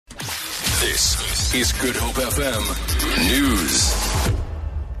This is Good Hope FM News.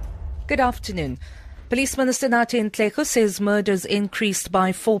 Good afternoon. Police Minister Nathi Nhleko says murders increased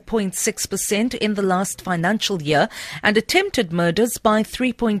by 4.6% in the last financial year and attempted murders by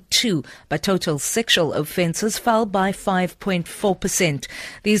 3.2%, but total sexual offences fell by 5.4%.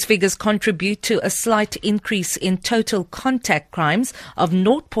 These figures contribute to a slight increase in total contact crimes of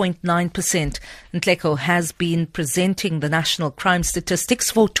 0.9%. Nhleko has been presenting the national crime statistics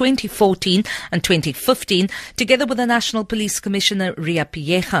for 2014 and 2015 together with the National Police Commissioner Ria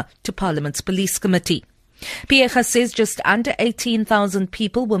Piyeja to Parliament's Police Committee. Piyeja says just under 18,000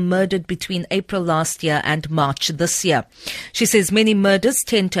 people were murdered between April last year and March this year. She says many murders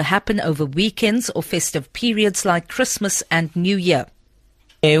tend to happen over weekends or festive periods like Christmas and New Year.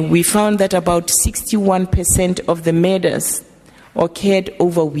 We found that about 61% of the murders occurred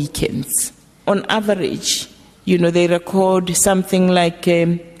over weekends. On average, they record something like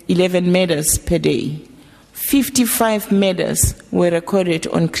 11 murders per day. 55 murders were recorded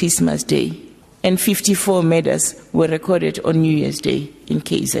on Christmas Day, and 54 murders were recorded on New Year's Day in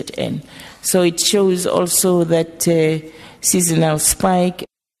KZN. So it shows also that seasonal spike.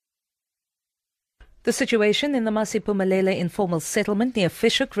 The situation in the Masipumalele informal settlement near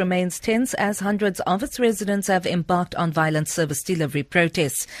Fishhook remains tense as hundreds of its residents have embarked on violent service delivery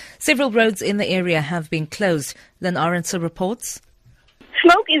protests. Several roads in the area have been closed. Len Aronson reports.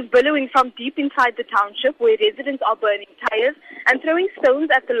 Smoke is billowing from deep inside the township where residents are burning tyres and throwing stones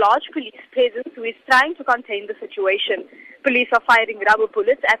at the large police presence who is trying to contain the situation. Police are firing rubber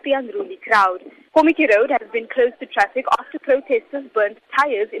bullets at the unruly crowd. Komiki Road has been closed to traffic after protesters burnt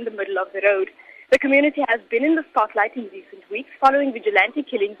tyres in the middle of the road. The community has been in the spotlight in recent weeks following vigilante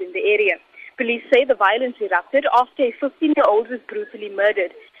killings in the area. Police say the violence erupted after a 15-year-old was brutally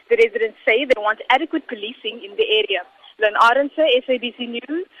murdered. The residents say they want adequate policing in the area. Len Aronson, SABC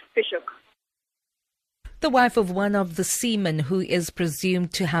News, Fishhook. The wife of one of the seamen who is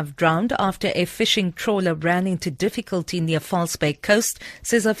presumed to have drowned after a fishing trawler ran into difficulty near False Bay coast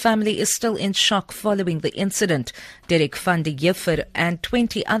says her family is still in shock following the incident. Derek van der Juffer and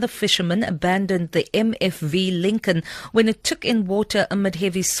 20 other fishermen abandoned the MFV Lincoln when it took in water amid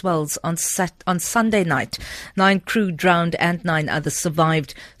heavy swells on Sunday night. 9 crew drowned and 9 others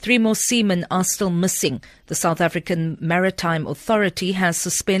survived. 3 more seamen are still missing. The South African Maritime Authority has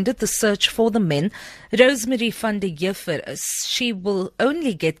suspended the search for the men. Rosemary van der Juffer, she will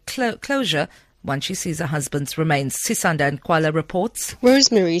only get closure once she sees her husband's remains. Sisanda and Kuala reports.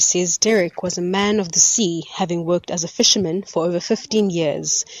 Rosemary says Derek was a man of the sea, having worked as a fisherman for over 15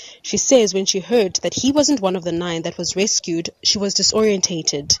 years. She says when she heard that he wasn't one of the 9 that was rescued, she was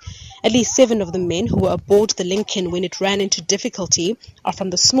disorientated. At least 7 of the men who were aboard the Lincoln when it ran into difficulty are from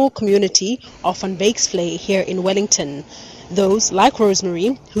the small community of Van Wyksvlei here in Wellington. Those, like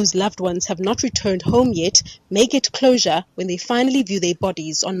Rosemary, whose loved ones have not returned home yet, may get closure when they finally view their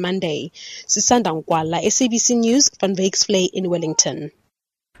bodies on Monday. Sisanda Nkwala, SABC News, Van Wyksvlei in Wellington.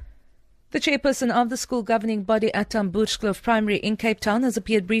 The chairperson of the school governing body at Tambourkloof Primary in Cape Town has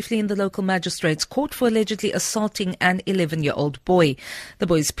appeared briefly in the local magistrate's court for allegedly assaulting an 11-year-old boy. The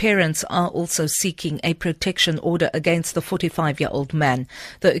boy's parents are also seeking a protection order against the 45-year-old man.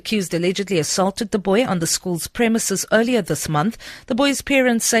 The accused allegedly assaulted the boy on the school's premises earlier this month. The boy's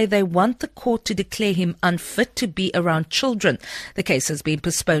parents say they want the court to declare him unfit to be around children. The case has been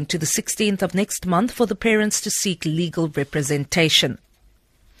postponed to the 16th of next month for the parents to seek legal representation.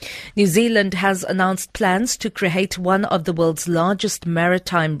 New Zealand has announced plans to create one of the world's largest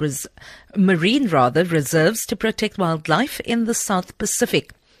marine reserves to protect wildlife in the South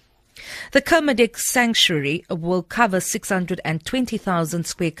Pacific. The Kermadec Sanctuary will cover 620,000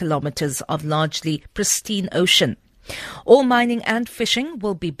 square kilometers of largely pristine ocean. All mining and fishing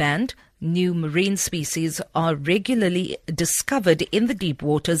will be banned. New marine species are regularly discovered in the deep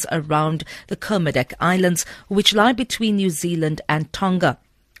waters around the Kermadec Islands, which lie between New Zealand and Tonga.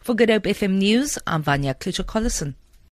 For Good Hope FM News, I'm Vanya Klitschko-Collison.